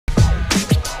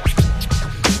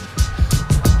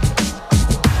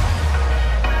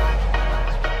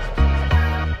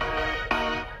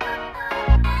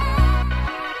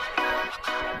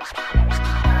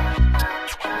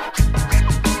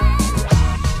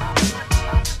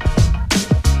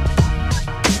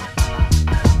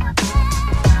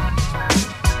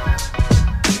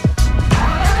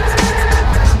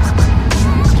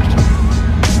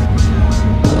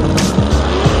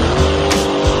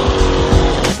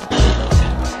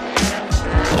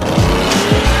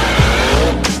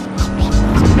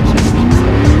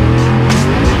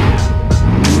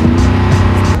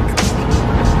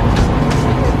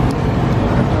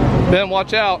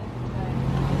watch out.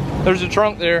 There's a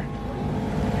trunk there.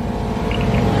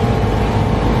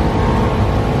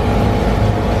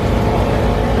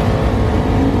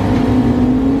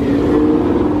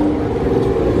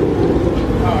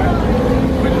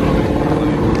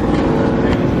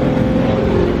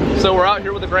 So we're out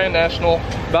here with the Grand National,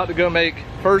 about to go make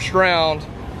first round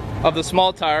of the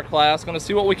small tire class. Gonna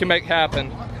see what we can make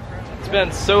happen. It's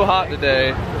been so hot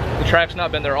today. The track's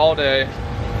not been there all day.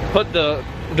 Put the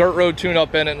dirt road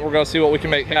tune-up in it and we're gonna see what we can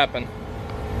make happen.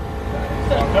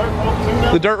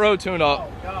 The dirt road tune-up.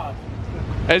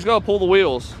 Hey, he's gonna pull the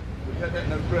wheels.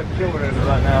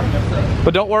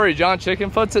 But don't worry, John chicken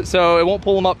foots it so it won't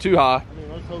pull them up too high. I mean,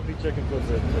 let's hope he chicken foots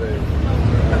it today.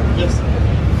 Yes.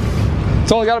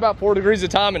 It's only got about 4 degrees of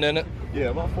timing in it.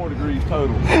 Yeah, about 4 degrees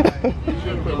total. You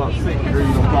should put about 6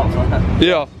 degrees on top of that.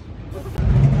 Yeah.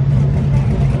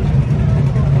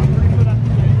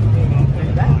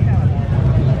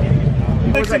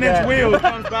 6-inch wheel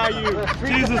comes by you.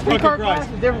 Jesus fucking Christ.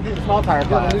 Is different than the small tire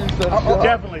class.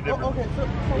 Definitely different. Okay, so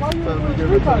why are you doing the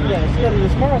street car class? You got the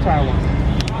small tire one.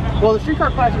 Well, the street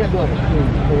car class you got to do it.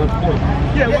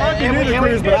 Yeah, well, I can do the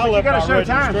cruise, but I left my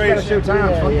registration. You got to show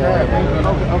times.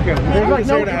 Okay. There's like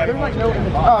no.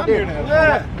 Oh, dude.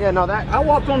 Yeah, no, that. I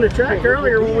walked on the track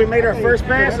earlier when we made our first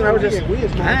pass, and I was just,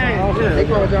 dang.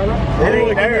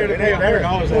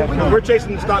 We're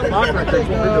chasing the stock block right there.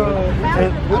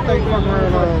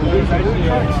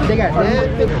 They got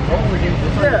dead.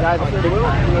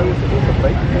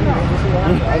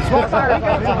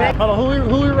 Hold on,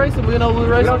 who we racing? We know who we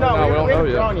racing? No, we don't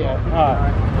know yet.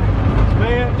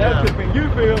 Man, that could be you,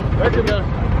 Bill. That could be.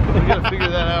 We gotta figure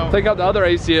that out. Take out the other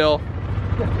ACL.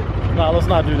 No, let's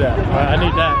not do that. All right, I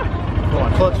need that. My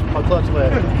clutch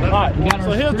leg. All right,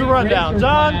 so here's the rundown.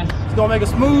 John is gonna make a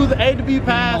smooth A to B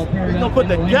pass. He's gonna put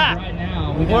the gap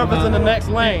whoever's in the next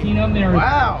lane.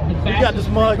 Wow. You got this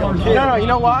mug on. No, you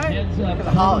know why? Because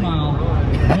of Holly.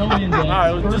 All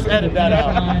right, let's just edit that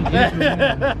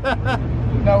out.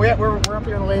 No, we're up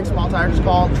here in the lane, small tires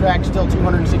called. Track still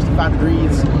 265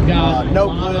 degrees. No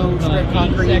glue, straight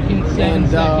concrete. And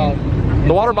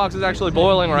The water box is actually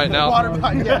boiling right now. water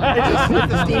box, yeah,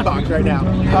 it's the steam box right now.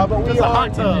 But we are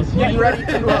getting ready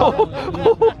to.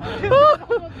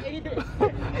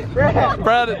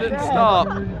 Brad, it didn't stop.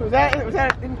 Was that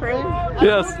in frame?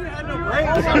 Yes.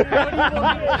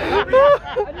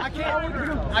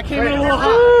 I came in a little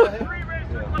hot.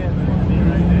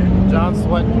 John's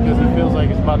sweating because he feels like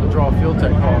he's about to draw a fuel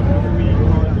tech card.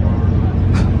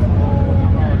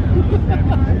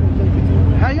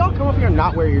 How y'all come up here and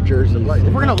not wear your jerseys?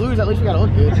 If we're gonna lose, at least we gotta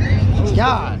look good.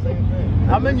 God.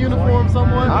 I'm in uniform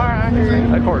somewhat. Alright, I hear you.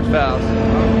 That course fast.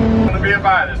 It's going to be a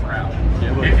bye this round.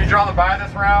 If you draw the bye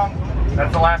this round,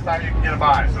 that's the last time you can get a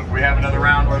bye. So if we have another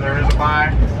round where there is a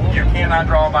bye, you cannot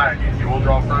draw a bye again. You will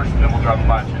draw first, and then we'll draw the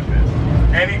bye chip in.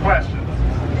 Any questions?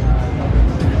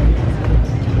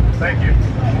 Thank you.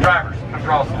 Drivers, come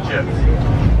draw some chips.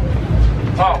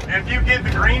 Oh, if you get the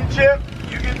green chip,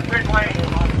 you get to pick lane.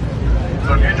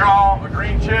 So if you draw a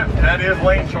green chip, that is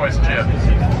lane choice chip.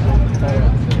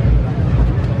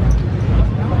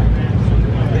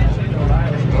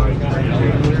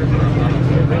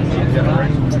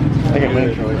 I get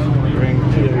lane choice.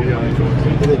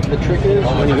 The trick is,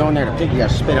 when you go in there to pick, you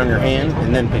gotta spit on your hand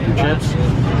and then pick your chips.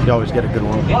 You always get a good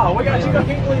one. Wow, we got you. I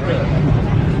can't believe it.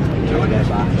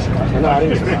 No, I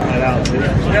didn't.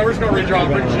 Yeah, we're just going to redraw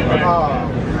the green chip.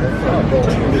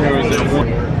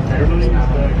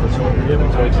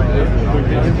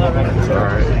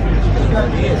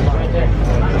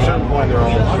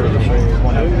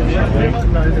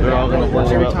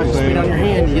 Every time you spit on your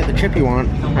hand, you get the chip you want.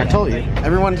 I told you,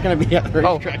 everyone's gonna be at the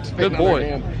racetrack. Oh, good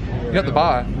boy. You got the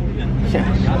bye. Yeah,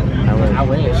 I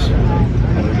wish.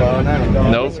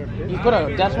 Nope. You put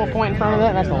a decimal point in front of that,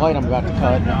 and that's the light I'm about to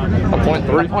cut. A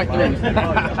 .3? .3.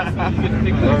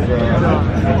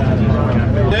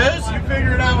 Twos? You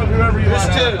figure it out with whoever you want.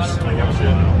 It's twos.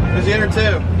 Who's the inner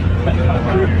two?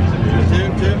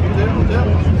 Two.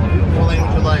 Well, then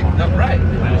you like, no, right.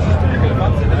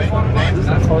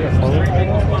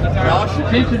 Josh?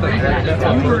 Attention racers, if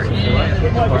you were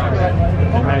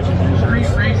in street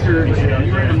racer,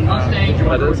 you were in a Mustang,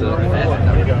 What is it?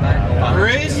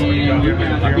 Grace? and you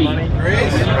got a beat.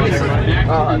 Grace?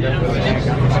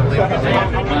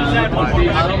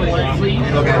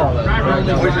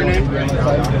 What's your name?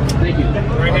 Thank you.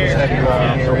 Right here.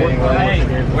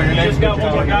 What's your name? Just got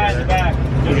one more guy in the back.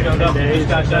 Just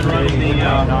got done running the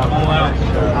all-out.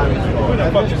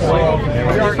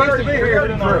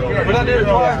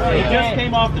 He just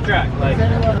came off the track.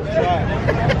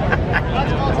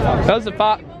 That was a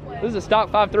this is a stock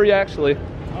 5.3 actually.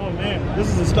 Oh, man, this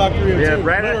is a stock 302. Yeah,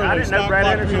 Brad, I didn't know Brad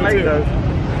Anderson made those.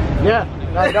 Yeah,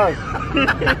 no, it does.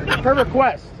 Per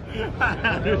request. I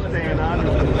understand.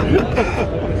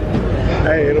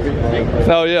 Hey, it'll be fun.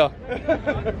 Oh yeah.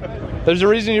 There's a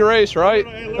reason you race, right?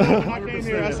 Hey, look, when I came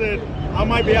here, I said I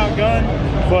might be outgunned,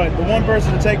 but the one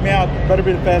person to take me out better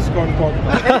be the fastest car in the park.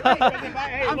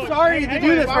 I'm sorry to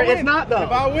do this, but it's not though.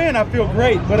 If I win, I feel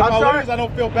great, but if I lose, I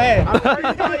don't feel bad. I'm sorry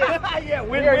to tell you,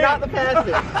 we are not the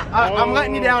fastest. I'm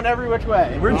letting you down every which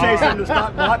way. We're chasing the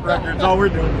stock block records. All we're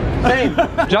doing. Same.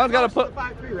 John's got to put.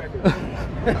 5.3 record.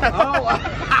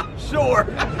 Oh, Sure.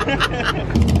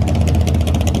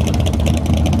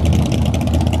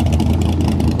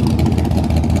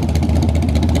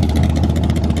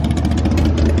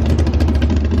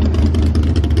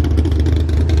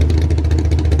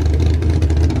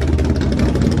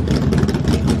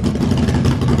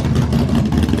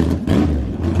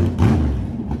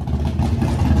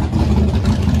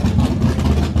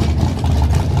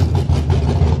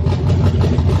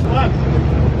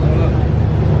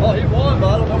 Oh, he won, but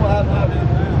I don't know what happened.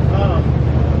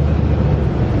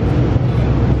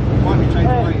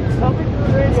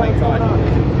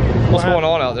 What's going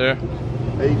on out there?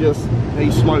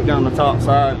 He smoked down the top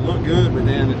side. Looked good, but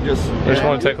then it just. I just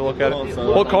want to take a look at it.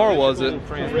 What car was it?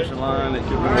 Transmission line. It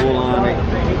could be oil line.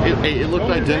 It looked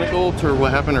identical to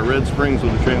what happened at Red Springs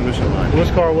with the transmission line. Which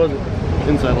car was it?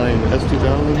 Inside lane.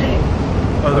 S2000.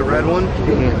 Oh, the red one?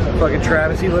 Fucking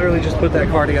Travis, he literally just put that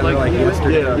car together like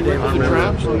yesterday. Yeah, the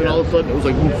traps, and then all of a sudden it was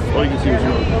like, woof, all you can see was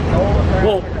smoke.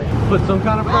 Well, put some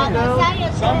kind of front down?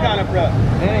 some kind of front.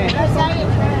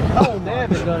 Oh,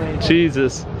 damn, it done ain't.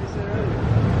 Jesus.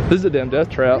 This is a damn death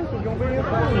trap. Dude,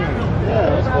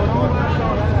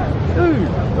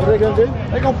 what are they gonna do?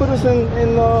 They're gonna put us in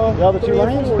the other two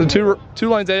lanes? The two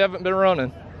lanes they haven't been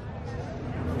running.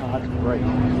 Oh, that's great.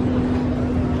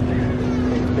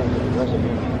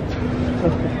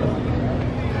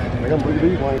 They're gonna put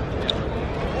these lanes.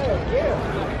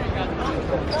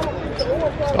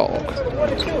 Dog.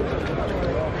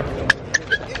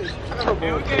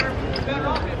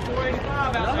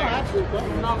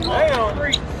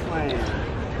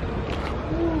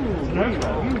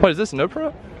 What is this, no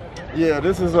prep? Yeah,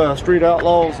 this is Street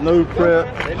Outlaws, no prep.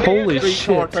 Holy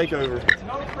Street car shit. takeover.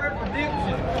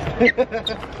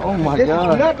 Oh my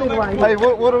god. Hey,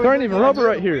 what are we There ain't even rubber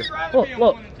right here. Look,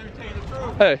 look.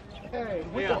 Hey,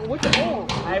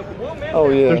 Oh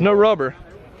yeah. there's no rubber.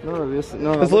 No, It's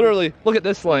literally, look at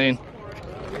this lane.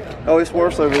 Oh, it's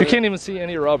worse over You there. can't even see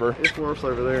any rubber. It's worse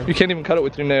over there. You can't even cut it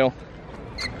with your nail.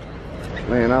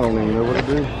 Man, I don't even know what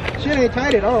to do. Shit ain't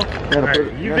tight at all.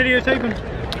 You videotaping?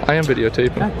 I am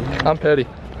videotaping. I'm petty.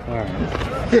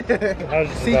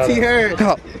 CT Hurd.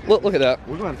 Oh, look at that.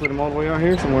 We're going to put them all the way out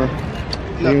here somewhere.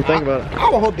 Didn't even think about it.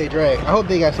 I hope they drag. I hope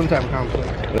they got some type of conflict.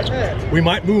 We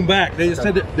might move them back. They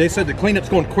said the cleanup's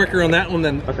going quicker on that one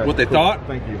than what they thought.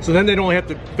 Thank you. So then they don't have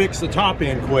to fix the top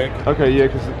end quick. Okay, yeah,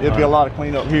 because it'd be a lot of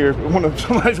cleanup here.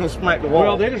 Somebody's going to smack the wall.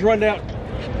 Well, they just run down.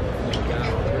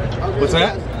 What's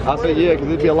that? I said, yeah, because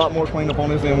it'd be a lot more cleanup on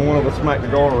this end when one of us smack the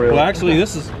guardrail. Well, actually,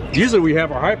 this is usually we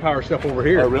have our high power stuff over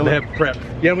here. Oh, really? They have prep.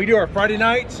 Yeah, we do our Friday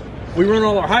nights. We run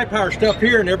all our high power stuff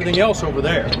here and everything else over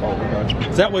there. Oh, okay.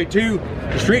 So that way too,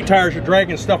 the street tires are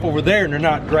dragging stuff over there and they're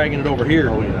not dragging it over here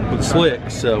with the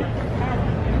slicks. So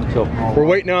we're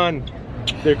waiting on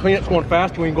the cleanup's going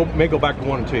faster. We can may go back to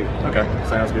 1 and 2. Okay,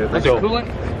 sounds good. So, Coolant?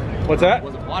 what's that?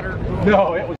 Was it water?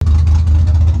 No, it was.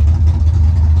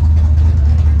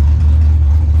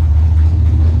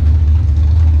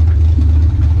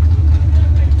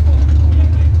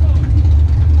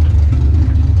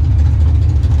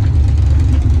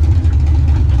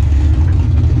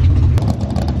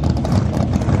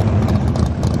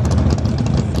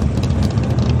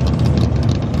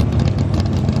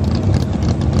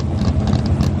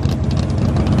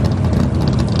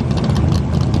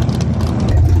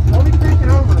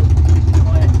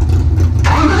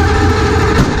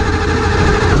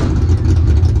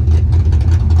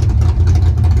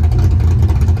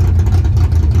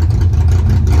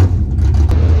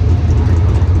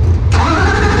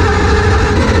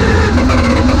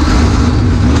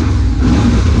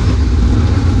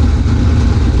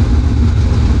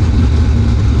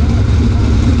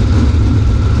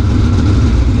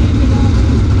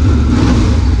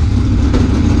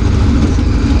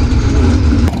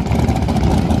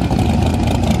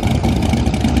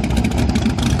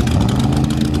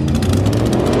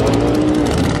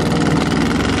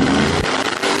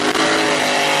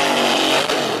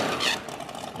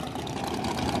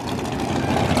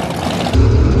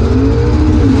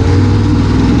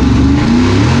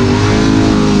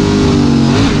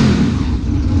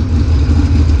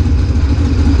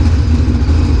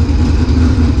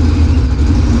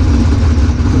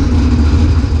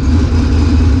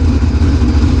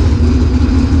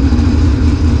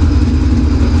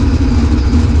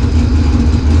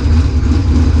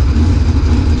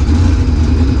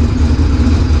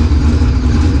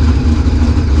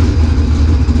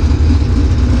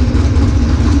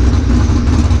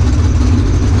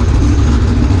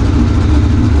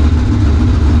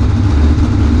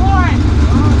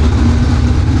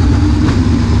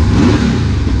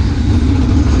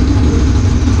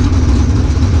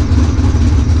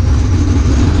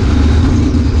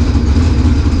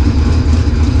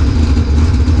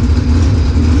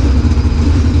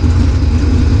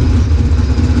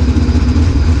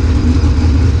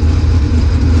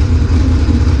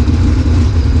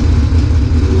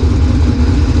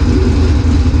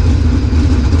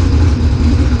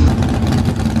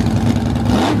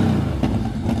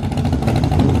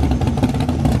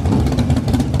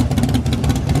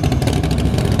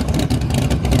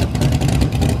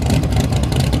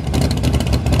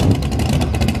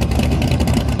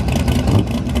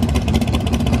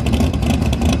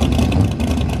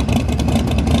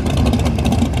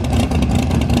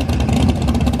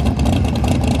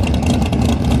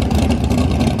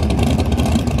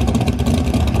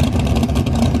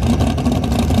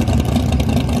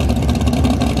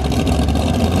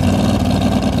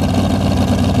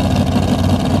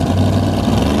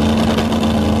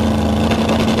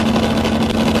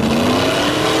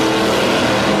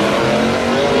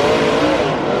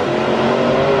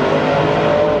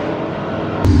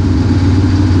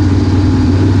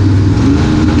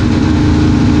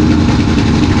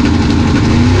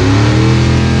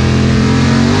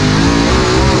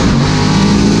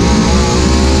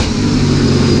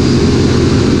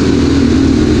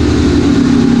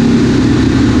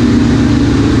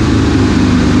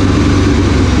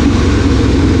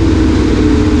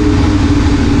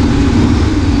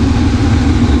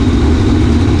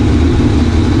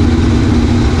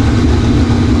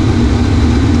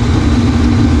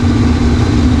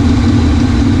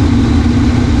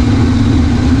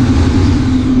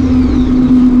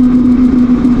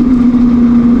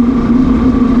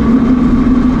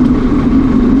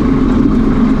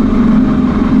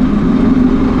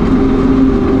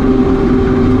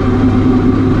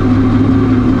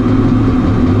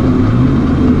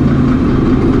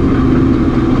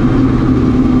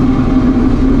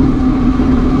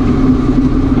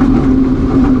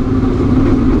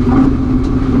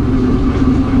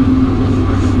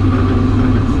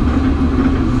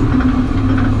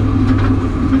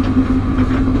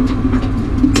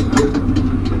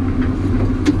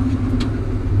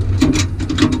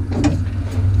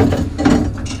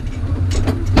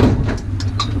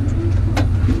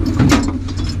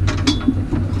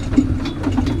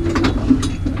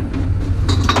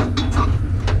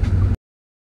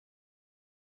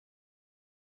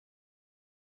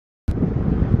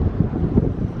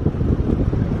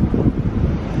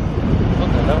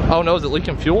 Oh no, is it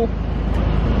leaking fuel?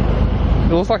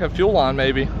 It looks like a fuel line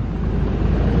maybe.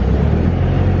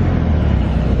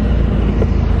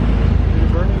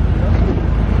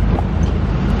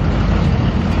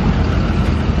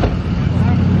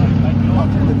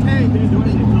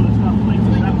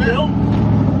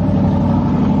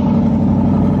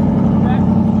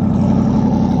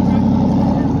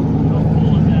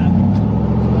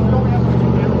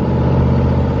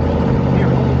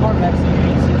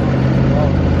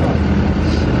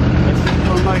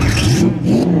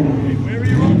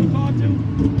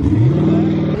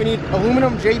 We need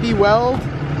aluminum JB weld.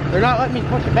 They're not letting me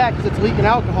push it back because it's leaking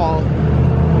alcohol.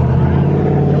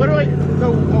 Literally,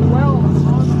 the weld on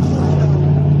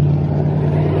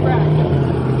the rack.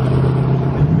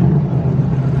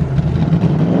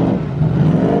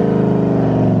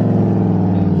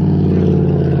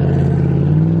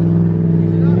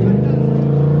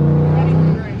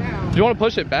 Do you want to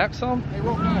push it back some? They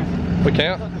won't pass. We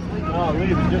can't? No,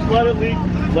 leave it. Just let it leak.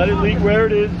 Let it leak where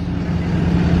it is.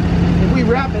 If we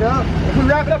wrap it up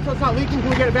so it's not leaking, can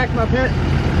we get it back to my pit?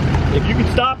 If you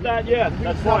can stop that, yes,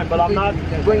 that's fine. But I'm not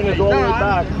bringing it all the way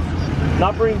back.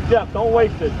 Not bringing Jeff. Don't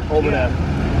waste it over there.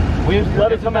 We just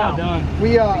let it come out.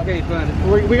 We got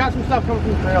some stuff coming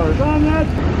from the trailers.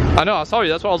 I know, I saw you.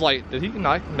 That's why I was like, did he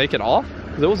not make it off?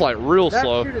 Because it was like real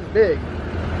slow. That chute is big.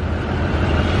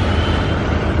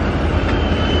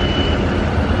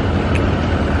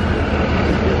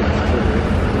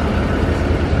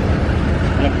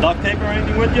 You have duct tape or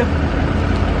anything with you? No,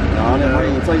 I didn't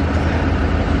bring it. It's like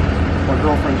my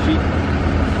girlfriend's sheet.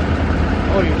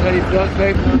 Oh, you said he's duct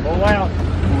tape? Roll out.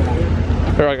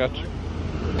 Here, I got you.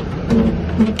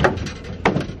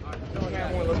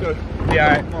 Let's go. Yeah,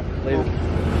 alright. Come on. Leave it.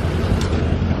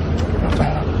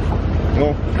 Go.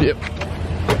 Yep.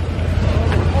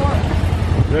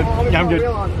 Good? Yeah, I'm good.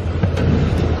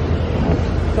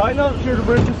 Tighten up, shooter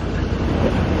bridges.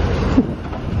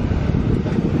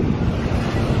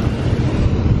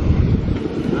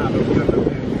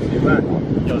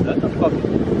 Yo, that's a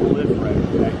fucking lift rack.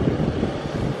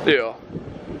 Yeah.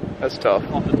 That's tough.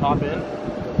 Off the top end.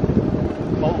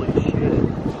 Holy shit.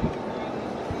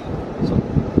 So,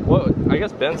 what? I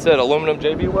guess Ben said aluminum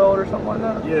JB weld or something like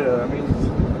that? Yeah, I mean,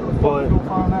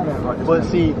 but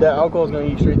see, that alcohol's gonna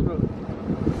eat straight through it.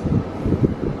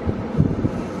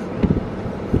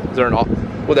 Is there an,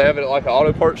 would they have it at like an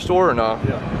auto parts store or no?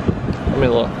 Yeah. Let me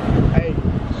look. Hey,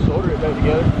 solder it back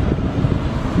together.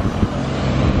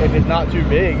 If it's not too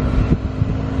big.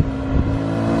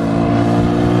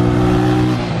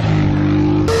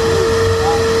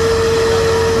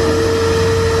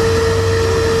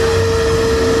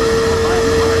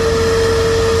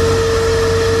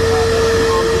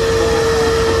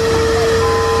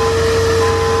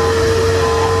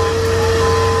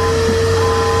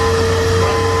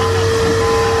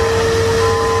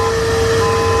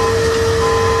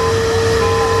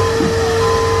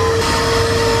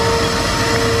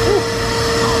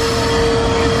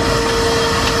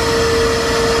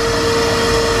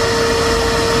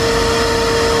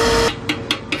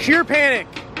 Sheer panic.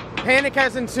 Panic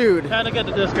has ensued. Panic at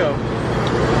the disco.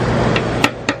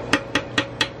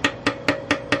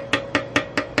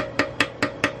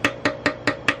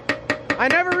 I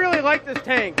never really liked this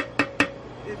tank.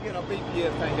 It's getting a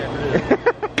BPF tank after this.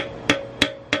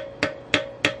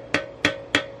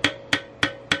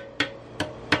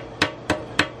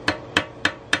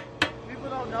 People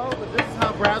don't know, but this is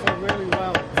how Brazzle really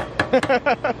welds.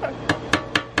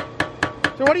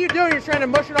 So what are you doing? You're trying to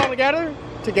mush it all together?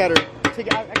 Together. I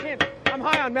can't. I'm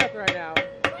high on meth right now.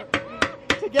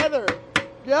 Together.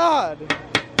 God.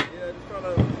 Yeah, just trying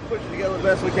to push it together the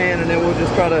best we can, and then we'll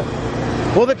just try to.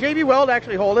 Will the JB weld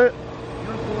actually hold it?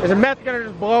 Is the meth gonna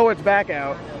just blow its back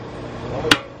out?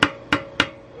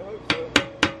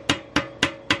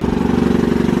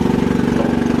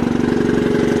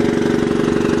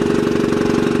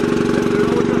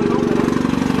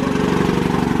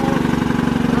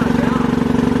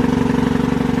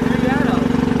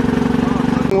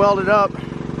 Welded up.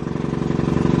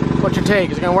 What's your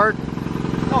take? Is it gonna work?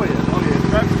 Oh yeah,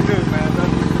 that's good, man.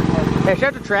 That's Hey,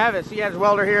 shout out to Travis. He has a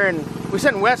welder here, and we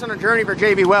sent Wes on a journey for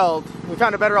JB Weld. We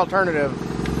found a better alternative.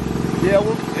 yeah,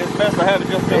 well, it's best to have it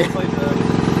just in place.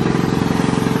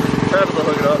 Travis will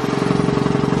hook it up.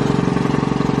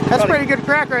 That's a pretty good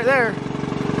crack right there.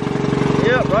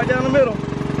 Yep, right down the middle.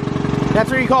 That's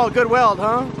what you call a good weld,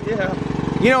 huh? Yeah.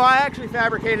 You know, I actually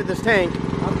fabricated this tank.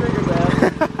 I figured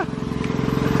that.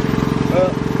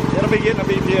 It'll be getting a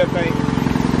BPF tank.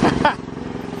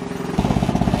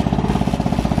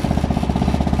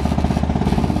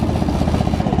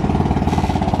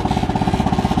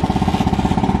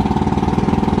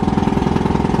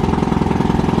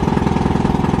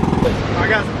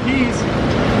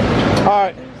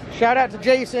 Shout out to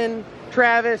Jason,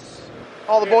 Travis,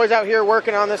 all the boys out here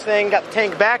working on this thing. Got the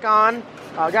tank back on,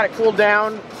 got it cooled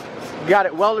down, got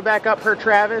it welded back up per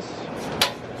Travis.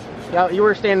 Yeah, you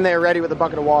were standing there ready with a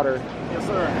bucket of water. Yes,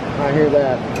 sir. I hear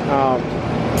that.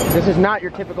 This is not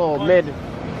your typical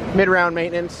mid-round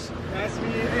maintenance.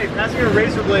 Pass me a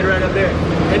razor blade right up there.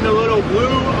 And the little blue.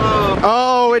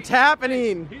 Oh, it's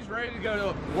happening. He's ready to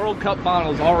go to World Cup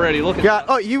finals already. Look at God,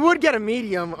 that. oh, you would get a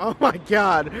medium. Oh my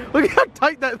God. Look how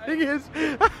tight that thing is.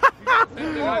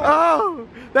 Oh,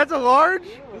 that's a large?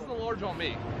 This is a large on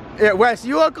me. Yeah, Wes,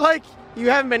 you look like you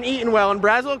haven't been eating well, and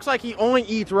Braz looks like he only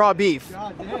eats raw beef.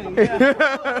 God dang,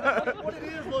 yeah. What it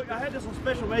is, look, I had this one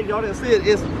special made. Y'all didn't see it.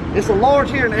 It's a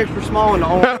large here and extra small in the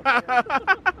arm.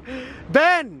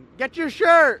 Ben, get your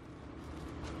shirt.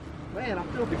 Man, I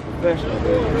feel professional.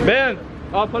 Ben,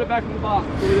 I'll put it back in the box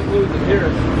so we didn't lose it. Here.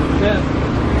 Ben.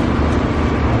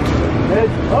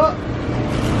 Heads up.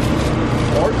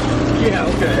 Yeah,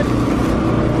 okay.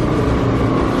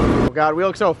 Oh God, we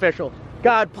look so official.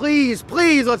 God, please,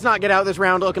 please, let's not get out this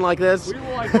round looking like this. We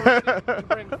will like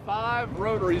bring 5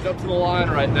 rotaries up to the line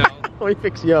right now. Let me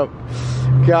fix you up.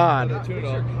 God.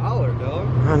 Collar, dog.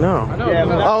 I know. Yeah,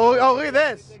 oh, look at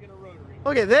this.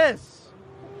 Look at this.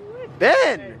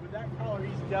 Ben. With that collar,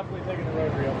 he's definitely taking the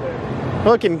rotary up there.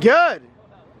 Looking good.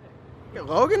 Got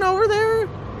Logan over there.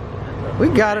 We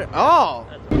got it all.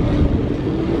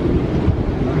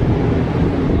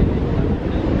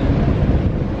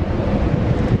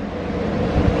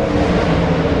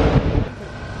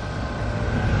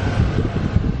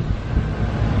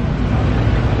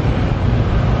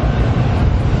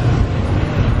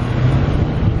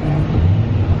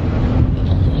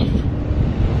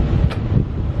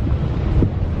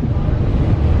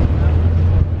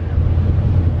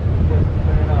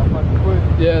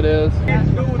 Yeah, it is.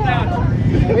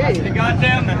 Hey,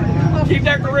 Goddamn, keep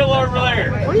that gorilla over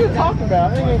there. what are you talking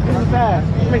about? It ain't coming fast.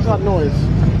 It makes a lot of noise.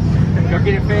 Go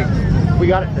get it fixed. We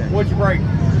got it fixed. What'd you break?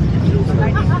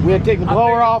 We had to take the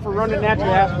blower off. We're running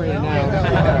natural aspirated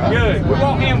now. Good. We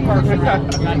want him first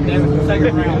round. Goddamn it,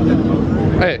 second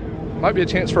round. Hey, might be a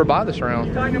chance for a buy this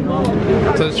round.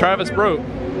 Since Travis broke.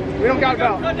 We don't got to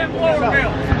go. Cut that blower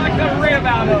bill. Somebody cut a rib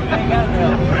out of it.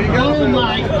 Oh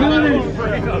my goodness.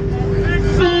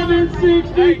 760.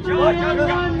 Hey,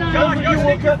 Josh, go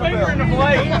stick your finger in the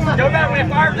blade. Go back when it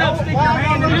fires up, stick your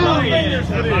hand in the blade.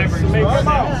 Come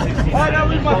on. Why don't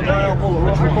we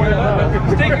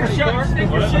stick your shoe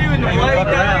in the blade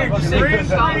down here. Just stick your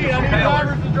thumb.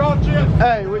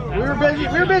 Hey, we were busy.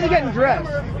 We were busy getting dressed.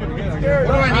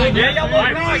 Yeah, y'all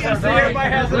look nice. I see everybody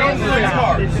has their own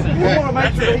cars. We want to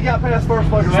make sure he got past first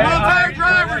fucking round. Small tire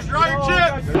drivers, draw your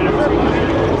chips.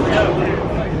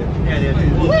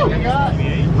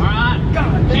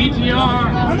 GTR.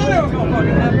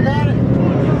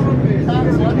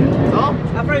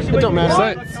 It don't matter.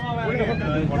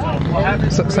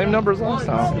 Same number as last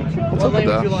time. What's up with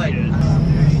that?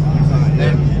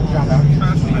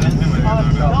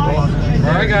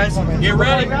 All right, guys, get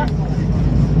ready.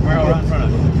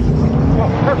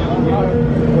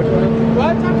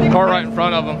 Car right in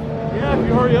front of him. Yeah, if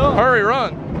you hurry up. Hurry,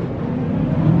 run.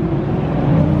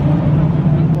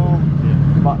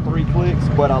 About 3 clicks,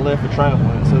 but I left the trap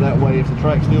line, so that way if the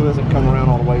track still doesn't come around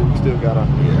all the way, we still got a,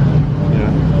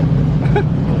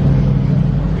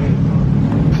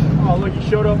 Oh, look, you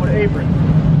showed up with an apron.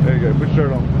 There you go, put your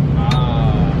shirt on.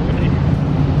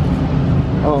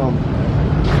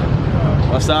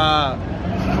 What's up?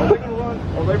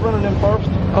 Are they running them first?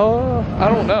 I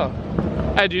don't know.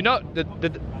 Hey, do you know, did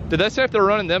they say if they're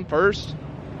running them first?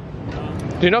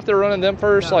 Do you know if they're running them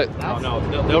first? Like, No,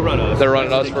 they'll run us. they're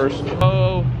running us first.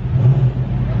 So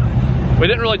we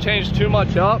didn't really change too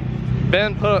much up.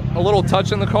 Ben put a little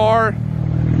touch in the car,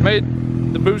 made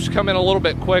the boost come in a little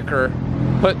bit quicker,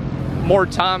 put more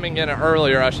timing in it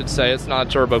earlier, I should say. It's not a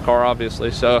turbo car, obviously.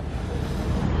 So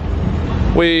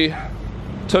we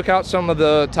took out some of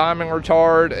the timing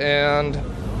retard, and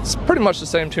it's pretty much the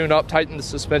same tune up, tightened the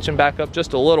suspension back up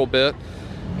just a little bit,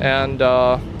 and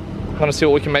gonna see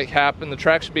what we can make happen. The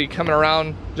track should be coming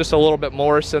around just a little bit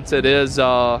more since it is getting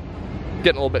a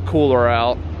little bit cooler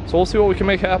out. So we'll see what we can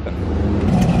make happen.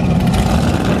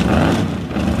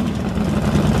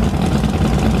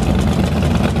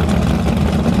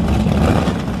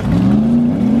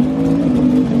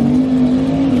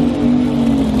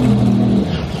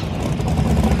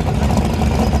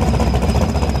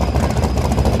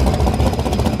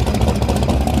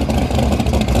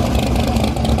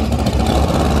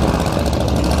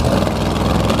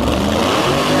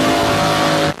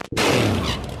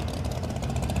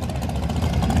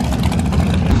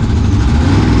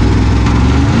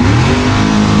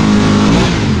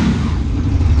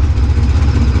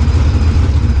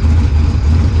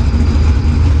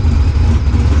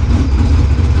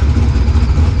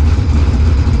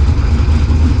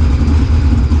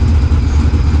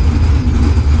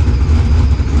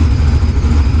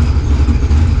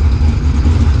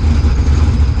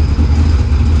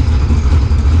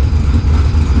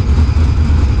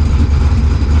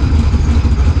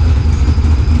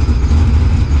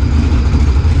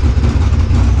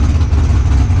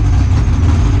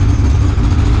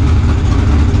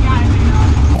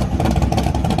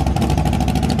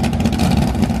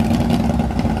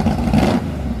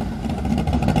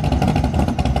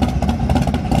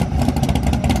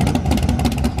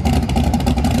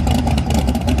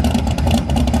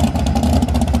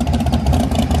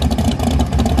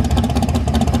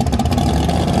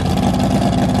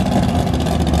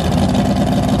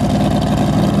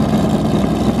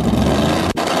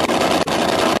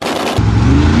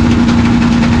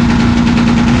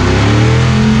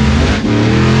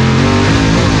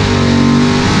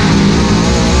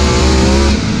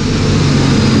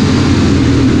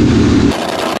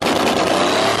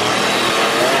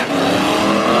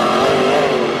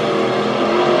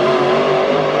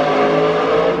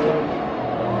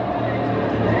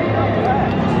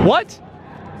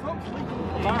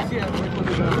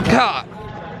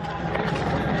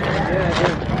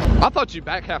 let you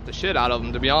back half the shit out of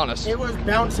them, to be honest. It was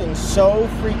bouncing so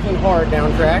freaking hard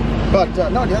down track. But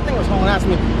no, the other thing was hauling ass. I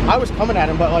mean, I was coming at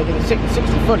him, but like in the 60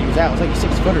 foot he was out. It was like a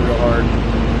 60 footer real hard.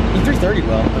 He 330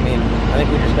 well. I mean, I think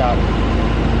we just got.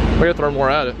 We gotta throw more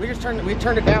at it. We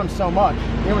turned it down so much.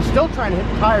 It was still trying to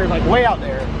hit the tires like way out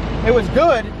there. It was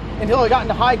good until it got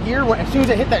into high gear. When, as soon as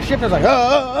it hit that shift, it was like,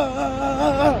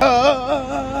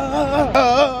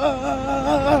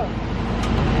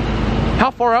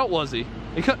 How far out was he?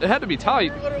 It had to be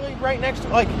tight. We were literally right next to,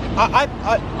 like, I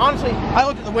honestly, I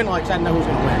looked at the wind lights, I didn't know who was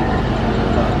going to win.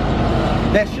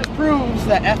 That just proves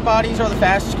that F-bodies are the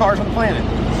fastest cars on the planet.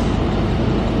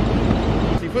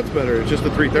 Foot's better. It's just the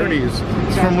 330s.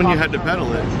 It's from when you had to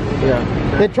pedal it.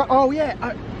 Yeah. They tried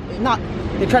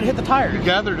to hit the tires. You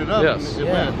gathered it up. Yes. And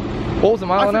it went. What was the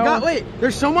mile an hour? Wait,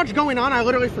 there's so much going on, I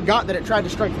literally forgot that it tried to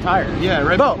strike the tires. Yeah,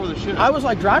 right before the shit. I was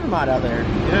like driving mod out there.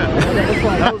 Yeah.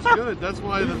 That was good. That's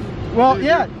why the... Well,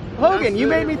 yeah. Hogan, you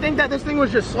made me think that this thing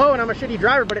was just slow and I'm a shitty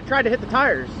driver, but it tried to hit the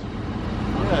tires.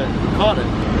 Yeah, you caught it.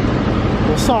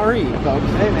 Well, sorry, folks.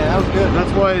 Hey, man, that was good.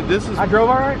 That's why this is... I drove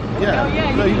all right? Yeah.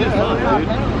 No, you did fine,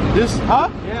 dude. This... Huh?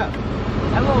 Yeah.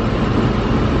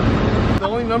 The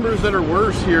only numbers that are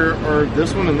worse here are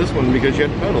this one and this one because you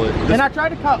had to pedal it. And I tried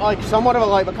to cut like somewhat of a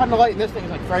light, but cutting the light in this thing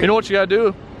is like frightening. You know what you gotta do?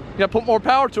 You gotta put more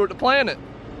power to it to plant it.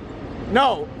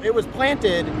 No, it was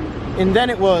planted and then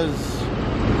it was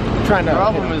trying to... The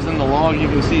problem is in the log, you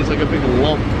can see it's like a big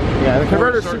lump. Yeah, the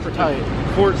converter's super tight.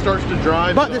 Before it starts to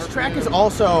drive. But this track is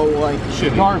also like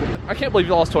shitty. garbage. I can't believe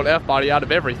you lost to an F-body out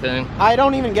of everything. I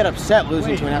don't even get upset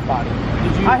losing to an F-body.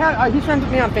 He's friends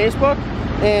with me on Facebook,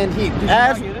 and he... Did you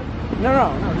not get it?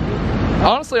 No.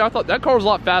 Honestly, I thought that car was a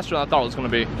lot faster than I thought it was going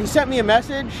to be. He sent me a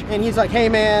message, and he's like, hey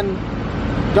man,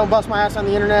 don't bust my ass on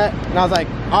the internet. And I was like,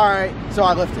 all right, so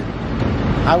I lifted.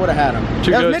 I would have had him.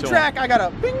 That was mid-track, I got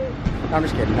a bing. No, I'm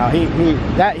just kidding. No,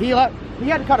 he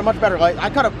had to cut a much better light.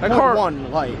 I cut a 0.1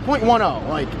 light, 0.10,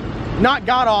 like, not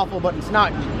god-awful, but it's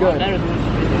not good.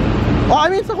 Well, I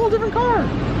mean, it's a whole different car.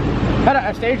 Had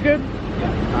a stage good?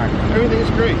 Yeah. All right.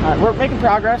 Everything's great. All right, we're making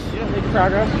progress. Yeah, making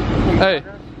progress. Hey,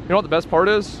 you know what the best part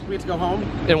is? We have to go home.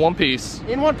 In one piece.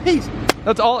 In one piece.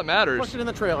 That's all that matters. Push it in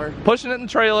the trailer. Pushing it in the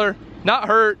trailer, not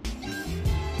hurt.